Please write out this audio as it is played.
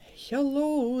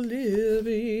Hello,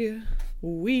 Libby.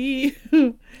 We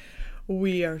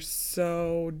we are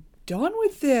so done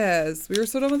with this. We are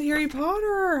so done with Harry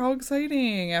Potter. How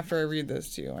exciting! After I read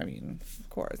this to you, I mean, of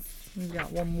course, we've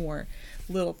got one more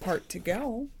little part to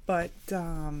go. But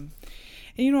and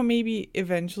you know, maybe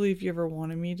eventually, if you ever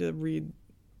wanted me to read,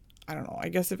 I don't know. I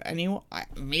guess if anyone,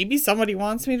 maybe somebody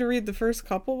wants me to read the first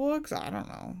couple books. I don't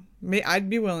know. I'd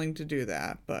be willing to do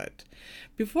that. But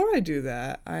before I do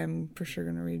that, I'm for sure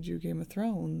gonna read you Game of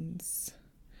Thrones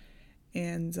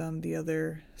and the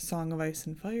other Song of Ice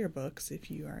and Fire books if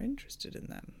you are interested in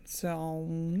them. So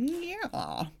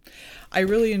yeah, I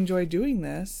really enjoy doing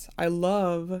this. I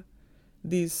love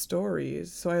these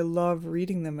stories, so I love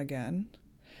reading them again,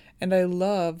 and I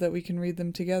love that we can read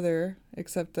them together.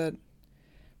 Except that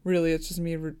really it's just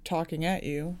me talking at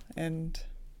you, and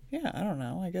yeah, I don't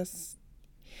know. I guess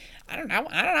I don't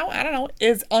know.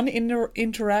 As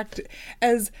interact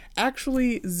as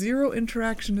actually zero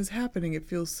interaction is happening, it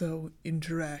feels so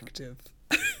interactive.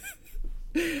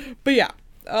 But yeah,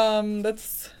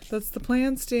 that's the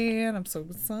plan, Stan. I'm so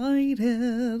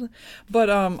excited. But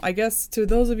I guess to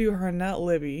those of you who are not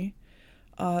Libby,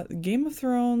 Game of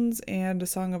Thrones and A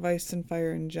Song of Ice and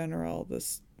Fire in general,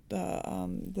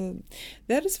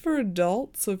 that is for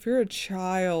adults. So if you're a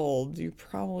child, you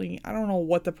probably, I don't know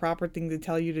what the proper thing to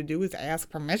tell you to do is ask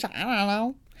permission. I don't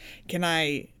know. Can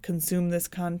I consume this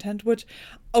content? Which,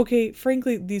 okay,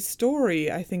 frankly, the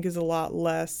story I think is a lot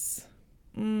less,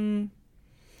 I don't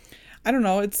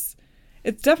know. It's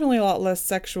definitely a lot less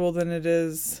sexual than it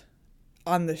is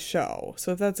on the show.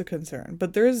 So if that's a concern,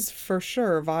 but there is for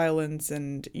sure violence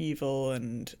and evil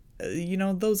and you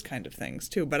know, those kind of things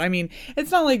too. But I mean, it's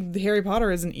not like Harry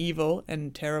Potter isn't evil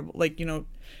and terrible, like, you know,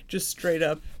 just straight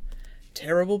up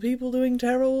terrible people doing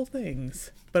terrible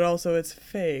things. But also it's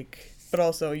fake. But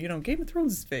also, you know, Game of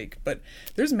Thrones is fake, but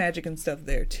there's magic and stuff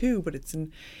there too, but it's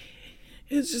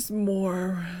just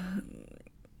more,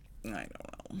 I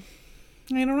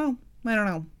don't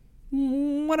know.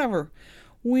 Whatever.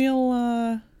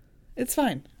 We'll it's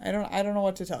fine. I don't know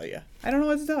what to tell you.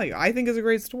 I think it's a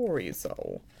great story,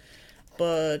 so,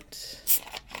 but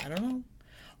I don't know.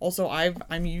 Also,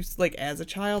 I'm used, like, as a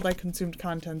child, I consumed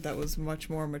content that was much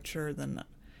more mature than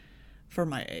for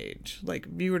my age. Like,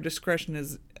 viewer discretion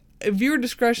advised.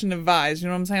 You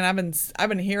know what I'm saying? I've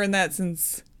been hearing that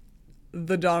since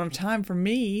the dawn of time. For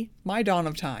me, my dawn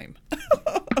of time,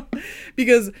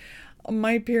 because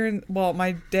my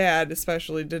dad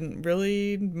especially didn't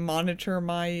really monitor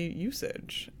my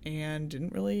usage and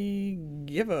didn't really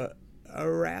give a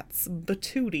rat's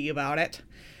patootie about it.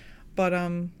 But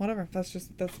whatever. That's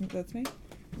me.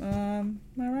 All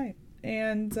right.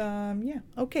 And yeah.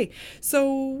 Okay.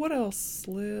 So what else,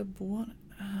 Lib? What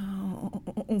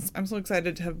else? I'm so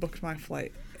excited to have booked my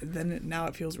flight. Now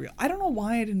it feels real. I don't know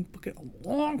why I didn't book it a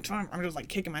long time. I'm just like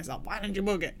kicking myself. Why didn't you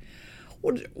book it?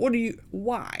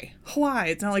 Why?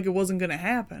 It's not like it wasn't going to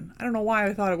happen. I don't know why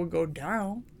I thought it would go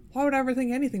down. Why would I ever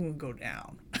think anything would go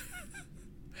down?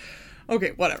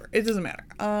 Okay, whatever. It doesn't matter.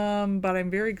 But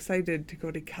I'm very excited to go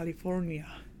to California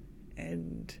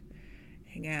and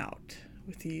hang out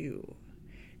with you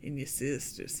and your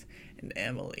sisters and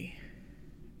Emily.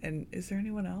 And is there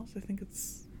anyone else? I think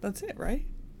that's it, right?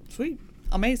 Sweet.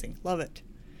 Amazing. Love it.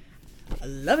 I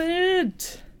love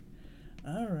it.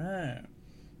 All right.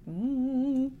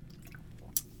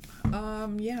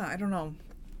 Yeah, I don't know.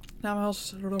 Not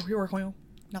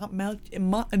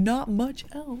much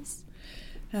else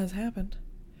has happened.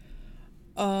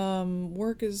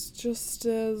 Work is just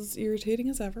as irritating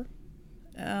as ever.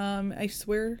 I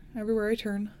swear, everywhere I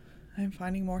turn, I'm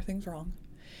finding more things wrong.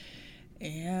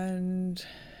 And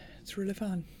it's really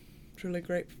fun. It's really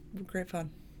great fun.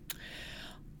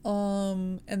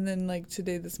 And then, like,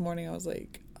 this morning, I was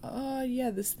like,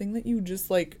 yeah, this thing that you just,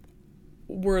 like,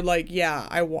 were like, yeah,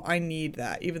 I need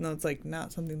that, even though it's, like,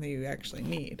 not something that you actually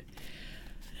need.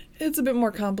 It's a bit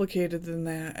more complicated than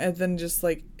that, and then just,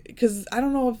 like, because I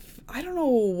don't know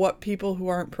what people who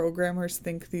aren't programmers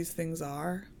think these things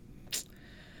are,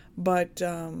 but,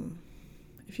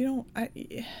 if you don't, I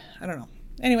don't know.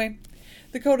 Anyway,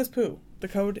 the code is poo.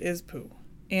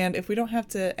 And if we don't have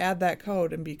to add that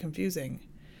code and be confusing,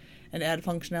 and add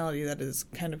functionality that is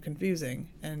kind of confusing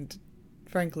and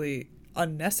frankly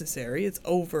unnecessary, it's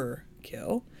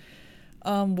overkill,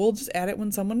 we'll just add it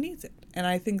when someone needs it. And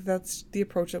I think that's the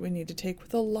approach that we need to take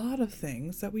with a lot of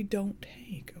things that we don't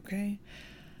take, okay?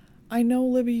 I know,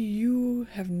 Libby, you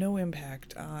have no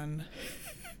impact on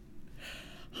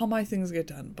how my things get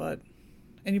done,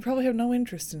 and you probably have no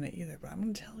interest in it either, but I'm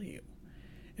going to tell you,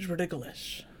 it's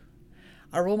ridiculous.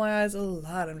 I roll my eyes a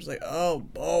lot. I'm just like, oh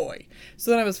boy.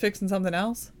 So then I was fixing something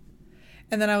else,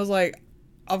 And then I was like,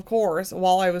 of course,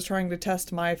 while I was trying to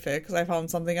test my fix, I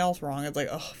found something else wrong. It's like,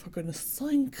 oh, for goodness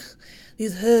sake,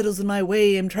 these hurdles in my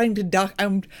way. I'm trying to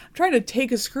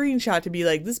take a screenshot to be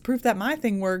like, this is proof that my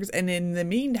thing works. And in the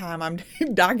meantime, I'm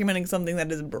documenting something that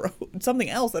is something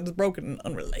else that is broken and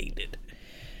unrelated.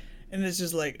 And it's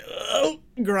just like, oh,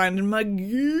 grinding my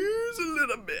gears a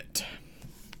little bit.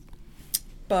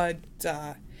 But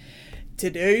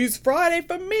today's Friday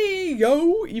for me,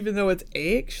 yo, even though it's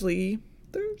actually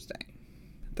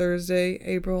Thursday,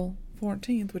 April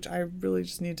 14th, which I really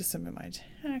just need to submit my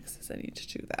taxes. I need to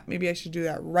do that. Maybe I should do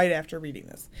that right after reading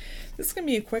this. This is going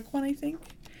to be a quick one, I think.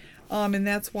 And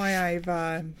that's why I've,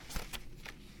 I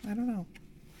don't know.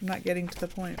 I'm not getting to the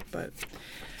point, but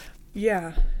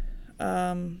yeah.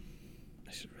 I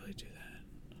should really do that.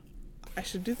 I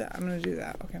should do that. I'm going to do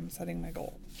that. Okay, I'm setting my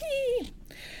goal.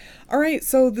 All right,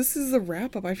 so this is the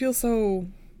wrap up. I feel so,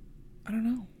 I don't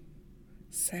know,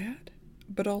 sad,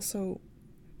 but also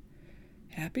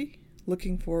happy,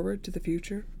 looking forward to the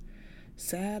future.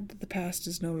 Sad that the past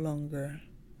is no longer.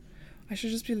 I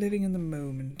should just be living in the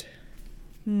moment.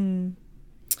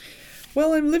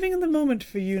 Well, I'm living in the moment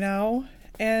for you now,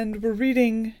 and we're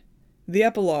reading the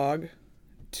epilogue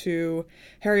to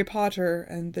Harry Potter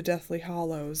and the Deathly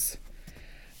Hallows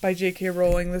by J.K.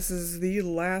 Rowling. This is the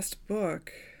last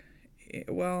book.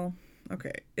 Well,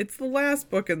 okay. It's the last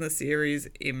book in the series,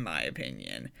 in my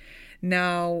opinion.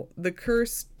 Now, The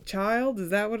Cursed Child, is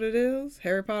that what it is?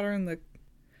 Harry Potter and the...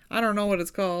 I don't know what it's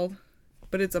called,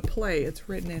 but it's a play. It's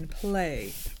written in play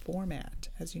format,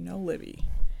 as you know, Libby.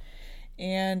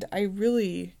 And I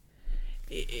really...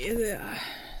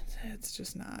 it's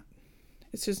just not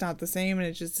the same, and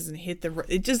it just doesn't hit the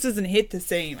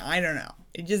same. I don't know.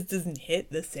 It just doesn't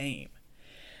hit the same.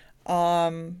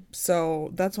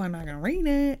 So that's why I'm not gonna read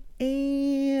it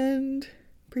and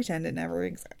pretend it never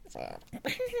exists.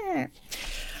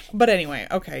 But anyway,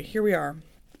 okay, here we are.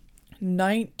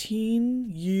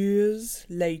 19 years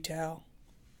later.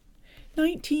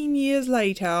 19 years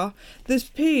later, this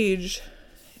page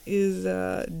is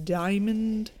a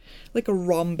diamond, like a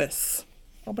rhombus.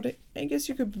 Oh, but I guess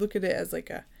you could look at it as like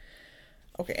a...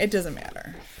 Okay, it doesn't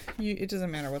matter. It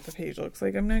doesn't matter what the page looks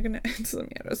like. I'm not gonna... It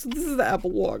doesn't matter. So this is the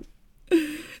epilogue.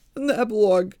 And the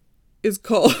epilogue is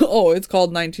called... Oh, it's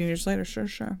called 19 Years Later.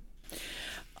 Sure.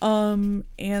 And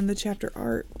the chapter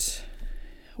art.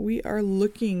 We are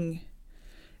looking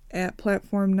at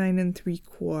platform 9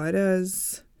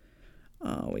 3/4.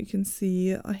 We can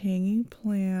see a hanging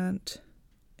plant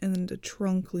and a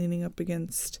trunk leaning up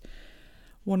against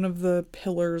one of the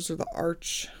pillars or the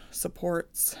arch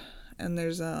supports. And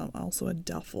there's also a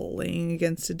duffel laying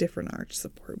against a different arch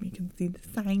support. We can see the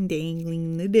sign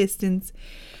dangling in the distance.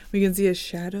 We can see a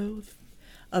shadow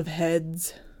of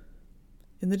heads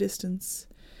in the distance.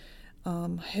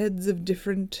 Heads of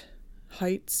different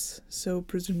heights, so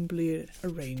presumably a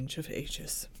range of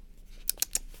ages.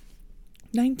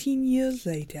 19 years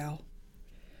later.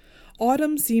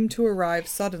 Autumn seemed to arrive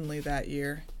suddenly that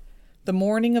year. The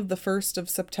morning of the 1st of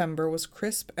September was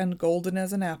crisp and golden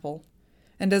as an apple,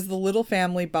 and as the little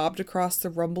family bobbed across the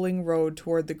rumbling road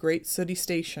toward the great sooty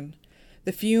station,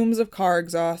 the fumes of car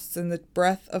exhausts and the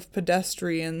breath of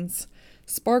pedestrians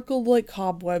sparkled like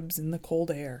cobwebs in the cold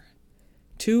air.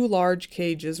 2 large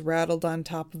cages rattled on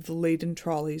top of the laden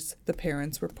trolleys the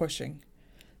parents were pushing.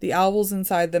 The owls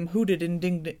inside them hooted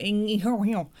indignantly,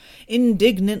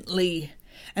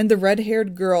 and the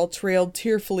red-haired girl trailed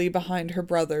tearfully behind her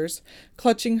brothers,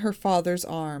 clutching her father's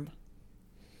arm.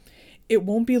 "It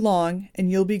won't be long,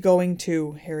 and you'll be going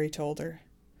too," Harry told her.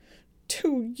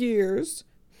 2 years,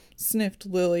 sniffed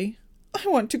Lily. "I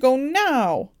want to go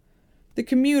now." The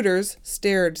commuters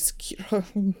stared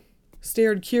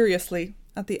curiously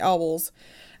at the owls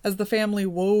as the family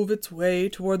wove its way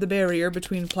toward the barrier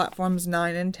between platforms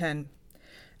 9 and 10.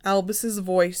 Albus's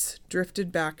voice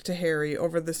drifted back to Harry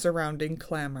over the surrounding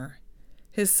clamor.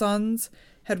 His sons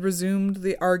had resumed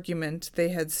the argument they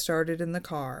had started in the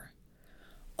car.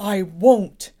 I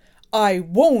won't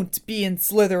be in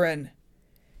Slytherin."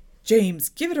 "James,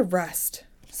 give it a rest,"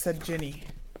 said Ginny.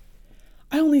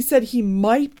 "I only said he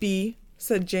might be,"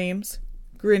 said James,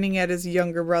 grinning at his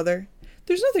younger brother.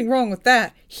 "There's nothing wrong with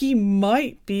that. He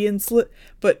might be in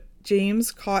But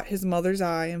James caught his mother's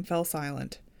eye and fell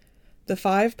silent. The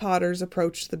 5 Potters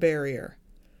approached the barrier.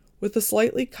 With a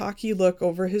slightly cocky look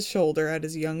over his shoulder at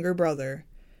his younger brother,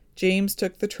 James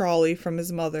took the trolley from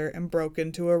his mother and broke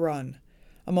into a run.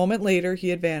 A moment later, he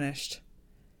had vanished.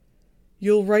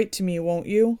 "You'll write to me, won't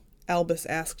you?" Albus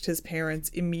asked his parents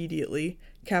immediately,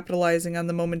 capitalizing on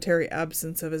the momentary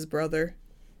absence of his brother.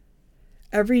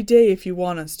 "Every day if you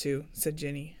want us to," said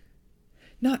Ginny.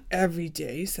 Not every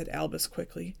day, said Albus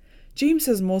quickly. James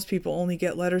says most people only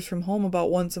get letters from home about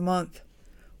once a month.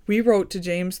 We wrote to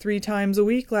James 3 times a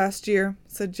week last year,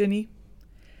 said Ginny.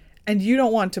 And you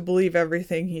don't want to believe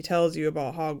everything he tells you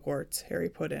about Hogwarts, Harry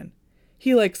put in.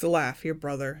 He likes to laugh, your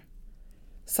brother.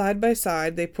 Side by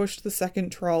side, they pushed the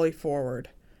second trolley forward,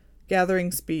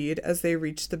 gathering speed as they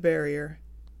reached the barrier.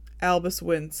 Albus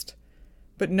winced,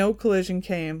 but no collision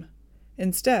came.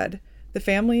 Instead, the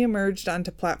family emerged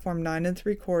onto platform 9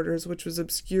 3/4, which was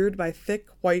obscured by thick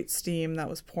white steam that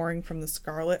was pouring from the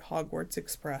scarlet Hogwarts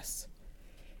Express.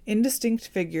 Indistinct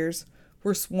figures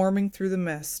were swarming through the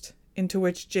mist, into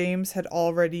which James had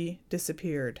already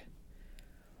disappeared.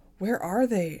 Where are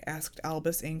they? Asked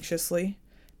Albus anxiously,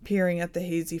 peering at the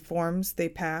hazy forms they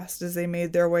passed as they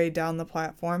made their way down the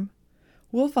platform.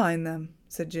 We'll find them,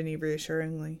 said Ginny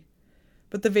reassuringly.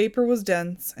 But the vapor was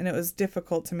dense, and it was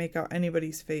difficult to make out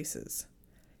anybody's faces.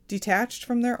 Detached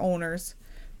from their owners...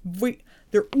 Detached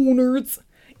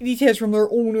from their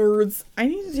owners... I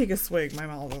need to take a swig. My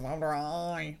mouth is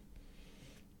dry.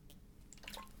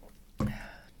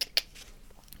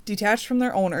 Detached from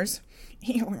their owners...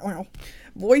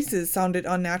 Voices sounded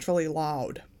unnaturally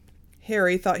loud.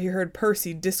 Harry thought he heard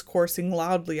Percy discoursing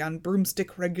loudly on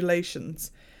broomstick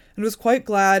regulations, and was quite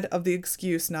glad of the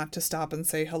excuse not to stop and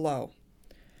say hello.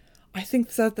 I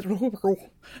think that... Dang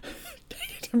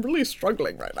it, I'm really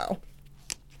struggling right now.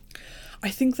 I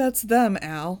think that's them,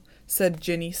 Al, said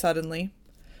Ginny suddenly.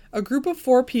 A group of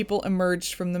 4 people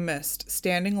emerged from the mist,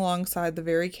 standing alongside the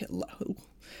very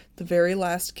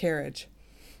last carriage.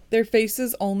 Their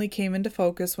faces only came into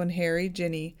focus when Harry,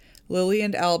 Ginny, Lily,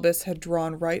 and Albus had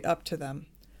drawn right up to them.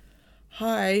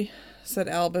 Hi, said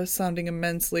Albus, sounding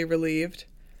immensely relieved.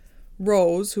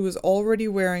 Rose, who was already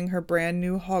wearing her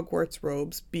brand-new Hogwarts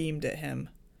robes, beamed at him.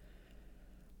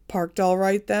 Parked all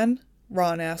right, then?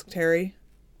 Ron asked Harry.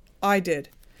 I did.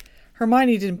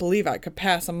 Hermione didn't believe I could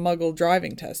pass a Muggle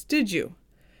driving test, did you?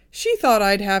 She thought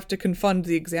I'd have to confund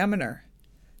the examiner.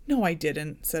 No, I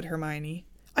didn't, said Hermione.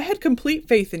 I had complete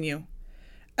faith in you.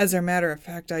 As a matter of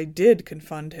fact, I did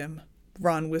confund him,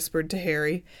 Ron whispered to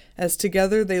Harry, as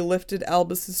together they lifted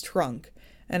Albus's trunk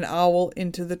and Owl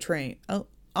onto the train.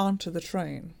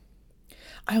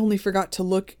 I only forgot to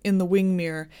look in the wing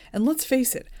mirror, and let's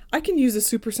face it, I can use a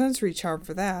supersensory charm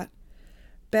for that.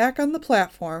 Back on the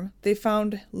platform, they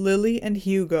found Lily and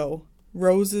Hugo,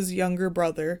 Rose's younger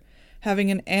brother,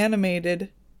 having an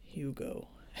animated... Hugo.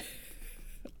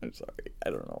 I'm sorry, I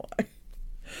don't know why.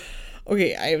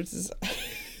 Okay,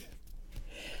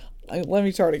 let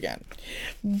me start again.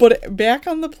 But back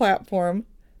on the platform,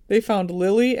 they found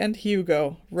Lily and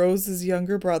Hugo, Rose's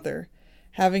younger brother,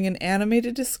 having an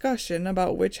animated discussion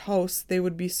about which house they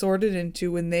would be sorted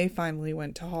into when they finally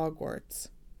went to Hogwarts.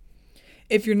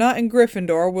 If you're not in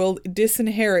Gryffindor, we'll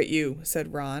disinherit you,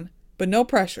 said Ron, but no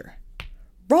pressure.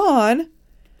 Ron!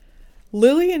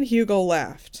 Lily and Hugo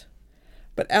laughed,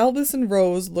 but Albus and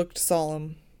Rose looked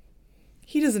solemn.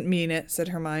 He doesn't mean it, said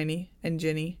Hermione and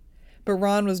Ginny, but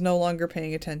Ron was no longer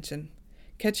paying attention.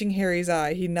 Catching Harry's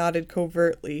eye, he nodded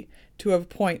covertly to a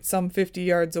point some 50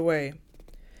 yards away.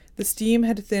 The steam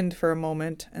had thinned for a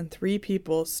moment, and 3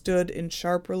 people stood in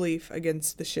sharp relief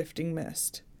against the shifting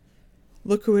mist.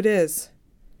 Look who it is.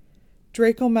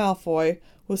 Draco Malfoy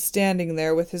was standing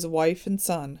there with his wife and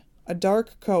son, a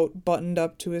dark coat buttoned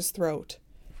up to his throat.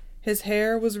 His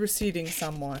hair was receding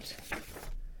somewhat,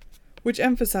 which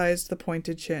emphasized the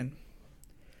pointed chin.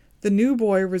 The new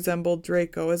boy resembled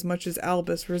Draco as much as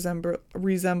Albus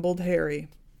resembled Harry.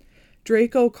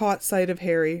 Draco caught sight of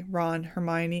Harry, Ron,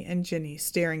 Hermione, and Ginny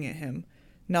staring at him,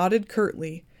 nodded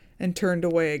curtly, and turned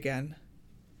away again.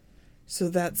 So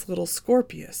that's little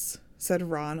Scorpius, said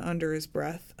Ron under his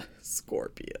breath.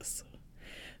 Scorpius.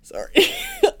 Sorry.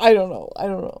 I don't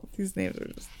know. These names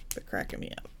are just cracking me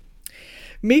up.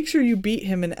 Make sure you beat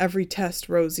him in every test,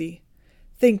 Rosie.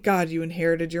 Thank God you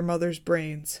inherited your mother's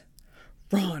brains.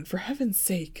 Ron, for heaven's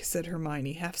sake, said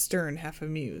Hermione, half stern, half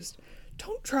amused.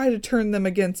 Don't try to turn them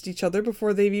against each other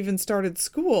before they've even started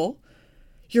school.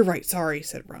 You're right, sorry,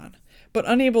 said Ron. But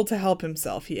unable to help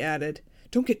himself, he added,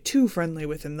 Don't get too friendly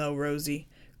with him, though, Rosie.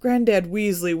 Granddad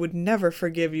Weasley would never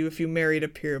forgive you if you married a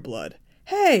pureblood.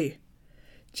 Hey!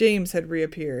 James had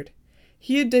reappeared.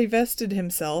 He had divested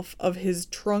himself of his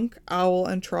trunk, owl,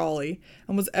 and trolley,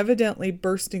 and was evidently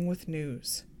bursting with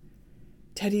news.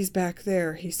 Teddy's back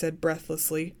there, he said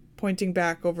breathlessly, pointing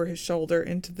back over his shoulder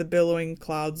into the billowing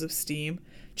clouds of steam.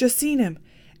 Just seen him,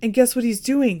 and guess what he's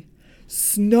doing?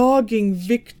 Snogging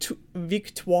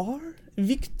Victoire?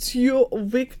 I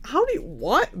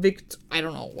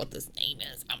don't know what this name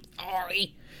is. I'm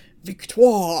sorry.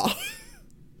 Victoire.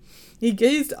 He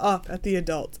gazed up at the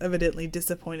adults, evidently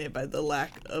disappointed by the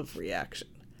lack of reaction.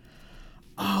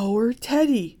 Our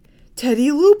Teddy!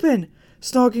 Teddy Lupin!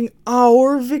 Stalking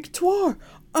our Victoire!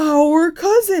 Our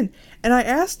cousin! And I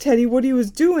asked Teddy what he was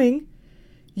doing.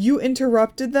 You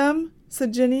interrupted them,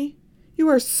 said Ginny. You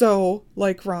are so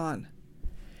like Ron.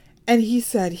 And he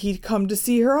said he'd come to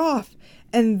see her off.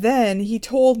 And then he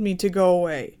told me to go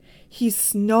away. He's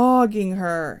snogging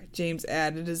her, James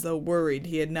added as though worried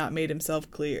he had not made himself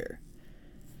clear.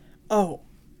 Oh,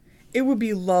 it would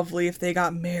be lovely if they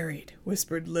got married,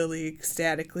 whispered Lily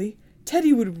ecstatically.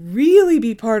 Teddy would really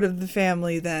be part of the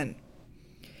family then.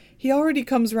 He already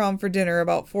comes round for dinner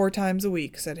about 4 times a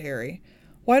week, said Harry.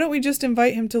 Why don't we just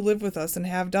invite him to live with us and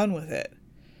have done with it?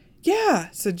 Yeah,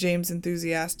 said James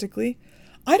enthusiastically.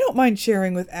 I don't mind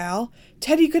sharing with Al.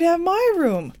 Teddy could have my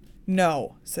room.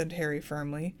 No, said Harry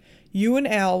firmly. You and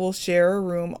Al will share a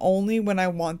room only when I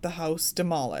want the house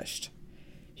demolished.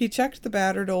 He checked the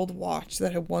battered old watch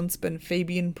that had once been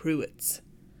Fabian Pruitt's.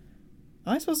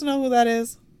 Am I supposed to know who that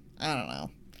is? I don't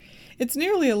know. It's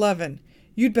nearly 11.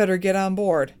 You'd better get on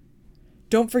board.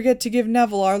 Don't forget to give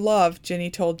Neville our love, Ginny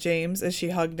told James as she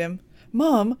hugged him.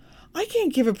 Mum, I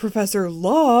can't give a professor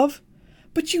love.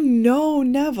 But you know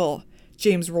Neville.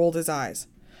 James rolled his eyes.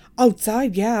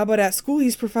 Outside, yeah, but at school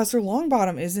he's Professor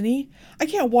Longbottom, isn't he? I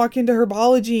can't walk into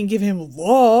herbology and give him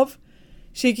love.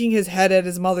 Shaking his head at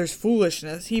his mother's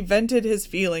foolishness, he vented his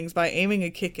feelings by aiming a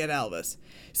kick at Albus.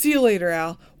 See you later,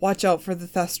 Al. Watch out for the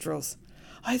Thestrals.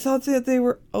 I thought they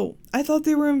were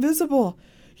invisible.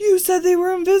 You said they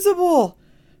were invisible.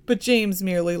 But James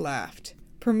merely laughed,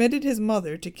 permitted his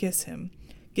mother to kiss him,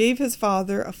 gave his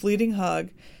father a fleeting hug,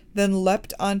 then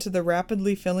leapt onto the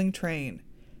rapidly filling train.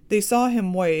 They saw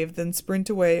him wave, then sprint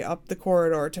away up the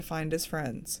corridor to find his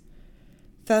friends.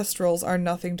 Thestrals are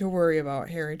nothing to worry about,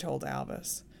 Harry told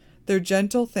Albus. They're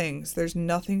gentle things. There's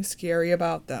nothing scary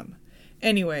about them.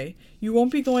 Anyway, you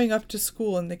won't be going up to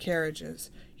school in the carriages.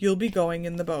 You'll be going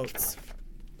in the boats.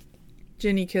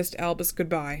 Ginny kissed Albus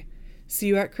goodbye. See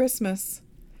you at Christmas.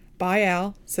 Bye,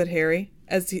 Al, said Harry,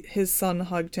 as his son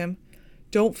hugged him.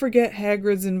 Don't forget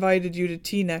Hagrid's invited you to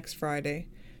tea next Friday.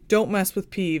 Don't mess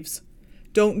with Peeves.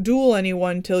 Don't duel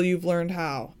anyone till you've learned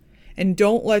how. And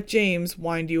don't let James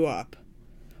wind you up.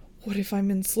 What if I'm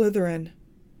in Slytherin?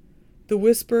 The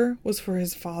whisper was for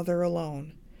his father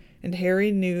alone, and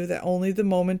Harry knew that only the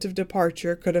moment of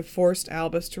departure could have forced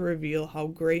Albus to reveal how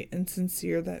great and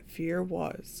sincere that fear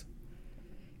was.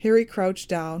 Harry crouched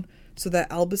down so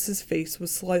that Albus's face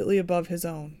was slightly above his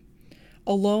own.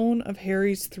 Alone of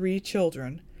Harry's 3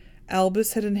 children,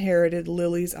 Albus had inherited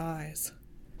Lily's eyes.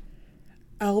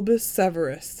 Albus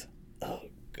Severus. Oh,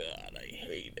 God, I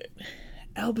hate it.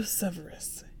 Albus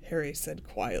Severus, Harry said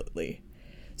quietly,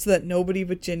 so that nobody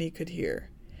but Ginny could hear,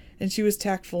 and she was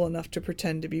tactful enough to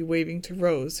pretend to be waving to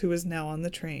Rose, who was now on the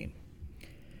train.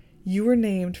 You were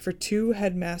named for 2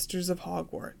 headmasters of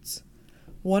Hogwarts.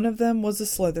 One of them was a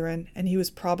Slytherin, and he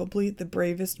was probably the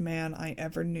bravest man I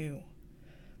ever knew.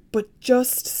 But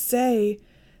just say,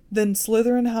 then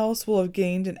Slytherin House will have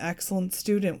gained an excellent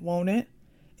student, won't it?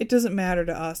 It doesn't matter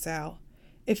to us, Al.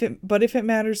 But if it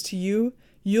matters to you,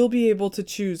 you'll be able to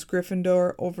choose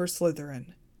Gryffindor over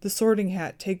Slytherin. The Sorting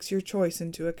Hat takes your choice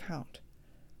into account.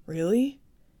 Really?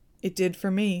 It did for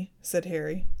me, said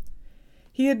Harry.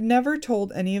 He had never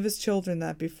told any of his children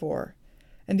that before,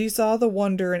 and he saw the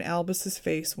wonder in Albus's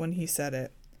face when he said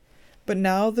it. But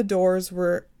now the doors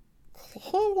were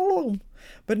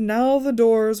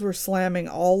slamming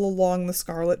all along the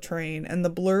scarlet train, and the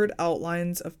blurred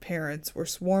outlines of parents were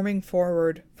swarming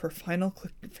forward for final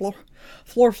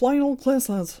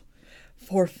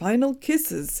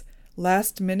kisses,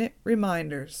 last-minute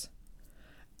reminders.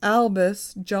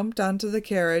 Albus jumped onto the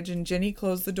carriage, and Ginny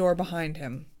closed the door behind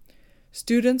him.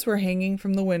 Students were hanging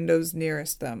from the windows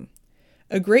nearest them.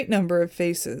 A great number of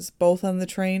faces, both on the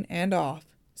train and off,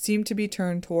 seemed to be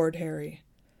turned toward Harry.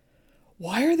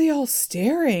 Why are they all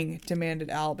staring? Demanded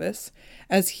Albus,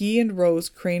 as he and Rose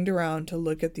craned around to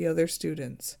look at the other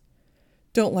students.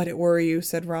 Don't let it worry you,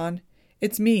 said Ron.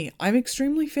 It's me. I'm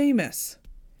extremely famous.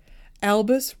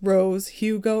 Albus, Rose,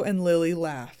 Hugo, and Lily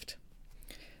laughed.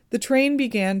 The train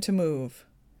began to move,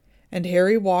 and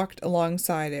Harry walked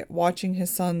alongside it, watching his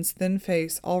son's thin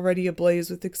face already ablaze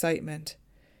with excitement.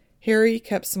 Harry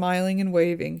kept smiling and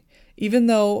waving, even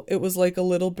though it was like a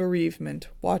little bereavement,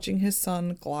 watching his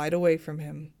son glide away from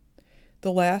him.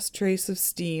 The last trace of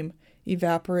steam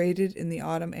evaporated in the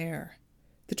autumn air.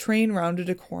 The train rounded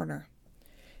a corner.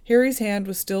 Harry's hand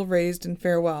was still raised in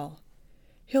farewell.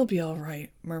 He'll be all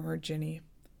right, murmured Ginny.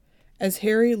 As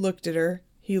Harry looked at her,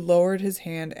 he lowered his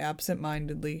hand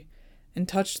absent-mindedly and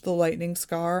touched the lightning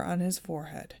scar on his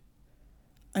forehead.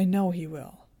 I know he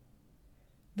will.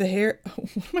 The hair...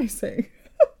 What am I saying?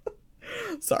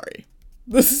 Sorry.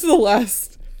 This is the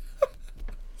last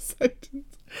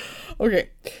sentence. Okay.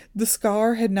 The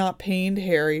scar had not pained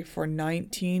Harry for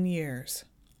 19 years.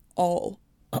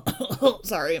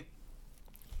 Sorry.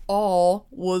 All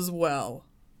was well.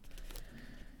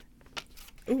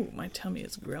 Ooh, my tummy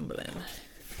is grumbling.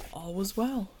 All was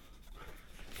well.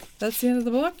 That's the end of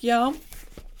the book, y'all.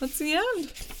 That's the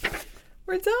end.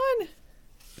 We're done.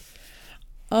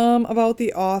 About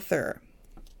the author.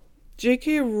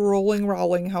 J.K.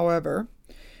 Rowling, however,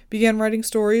 began writing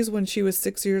stories when she was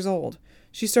 6 years old.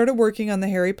 She started working on the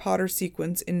Harry Potter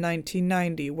sequence in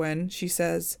 1990 when, she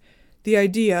says, the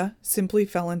idea simply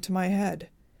fell into my head.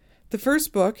 The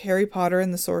first book, Harry Potter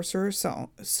and the Sorcerer's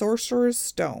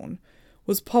Stone,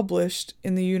 was published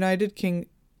in the United Kingdom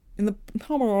in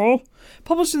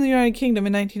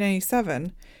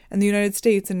 1997 and the United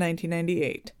States in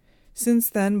 1998. Since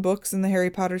then, books in the Harry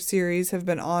Potter series have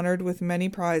been honored with many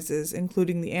prizes,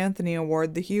 including the Anthony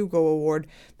Award, the Hugo Award,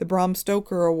 the Bram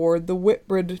Stoker Award, the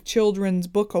Whitbread Children's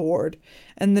Book Award,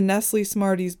 and the Nestle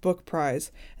Smarties Book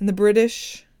Prize, and the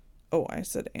British... Oh, I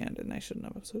said and I shouldn't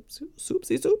have.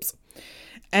 Soupsy.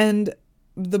 And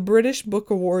the British Book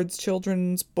Awards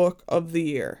Children's Book of the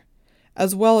Year,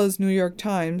 as well as New York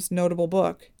Times Notable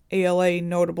Book, ALA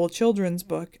Notable Children's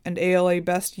Book, and ALA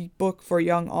Best Book for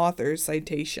Young Authors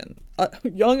citation.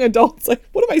 Young adults.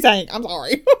 What am I saying? I'm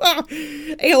sorry.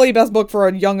 ALA Best Book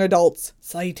for Young Adults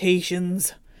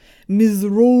citations. Ms.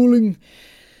 Rowling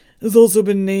has also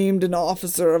been named an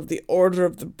officer of the Order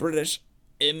of the British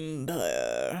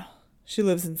Empire. She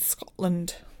lives in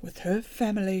Scotland with her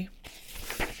family.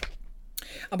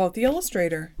 About the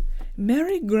illustrator.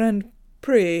 Mary Grand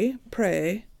Pré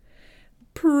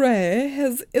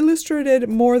has illustrated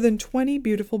more than 20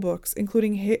 beautiful books,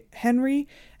 including Henry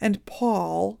and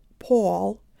Paul,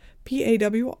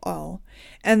 P-A-W-L,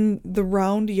 and The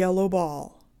Round Yellow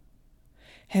Ball.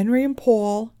 Henry and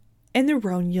Paul and The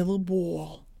Round Yellow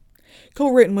Ball.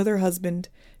 Co-written with her husband,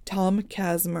 Tom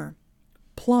Casimir.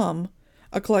 Plum,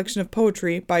 a collection of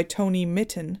poetry by Tony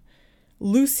Mitten.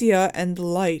 Lucia and the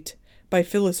Light by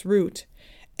Phyllis Root,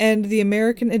 and the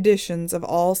American editions of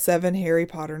all 7 Harry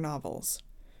Potter novels.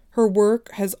 Her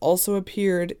work has also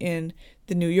appeared in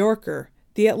The New Yorker,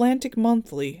 The Atlantic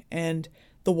Monthly, and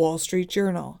The Wall Street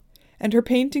Journal, and her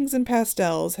paintings and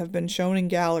pastels have been shown in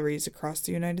galleries across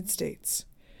the United States.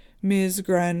 Miss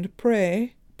Grand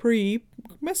Pré,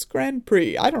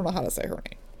 I don't know how to say her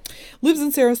name, lives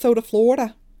in Sarasota,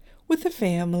 Florida, with a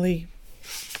family.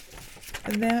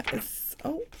 And that is...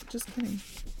 Oh, just kidding.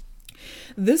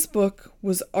 This book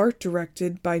was art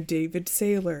directed by David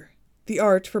Saylor. The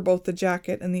art for both the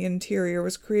jacket and the interior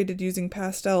was created using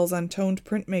pastels on toned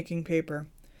printmaking paper.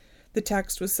 The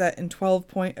text was set in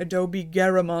 12-point Adobe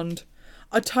Garamond,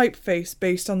 a typeface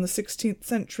based on the 16th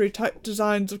century type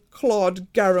designs of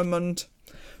Claude Garamond,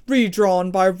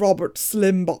 redrawn by Robert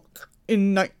Slimbach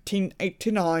in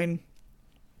 1989.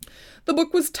 The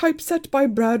book was typeset by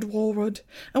Brad Walrod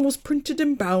and was printed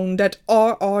and bound at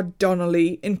R.R.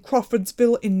 Donnelly in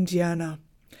Crawfordsville, Indiana.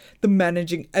 The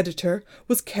managing editor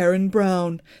was Karen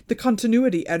Brown, the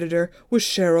continuity editor was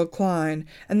Cheryl Klein,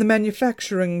 and the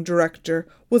manufacturing director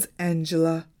was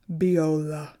Angela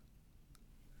Biola.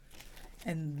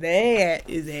 And that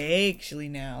is actually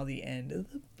now the end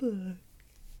of the book.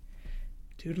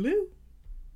 Toodaloo.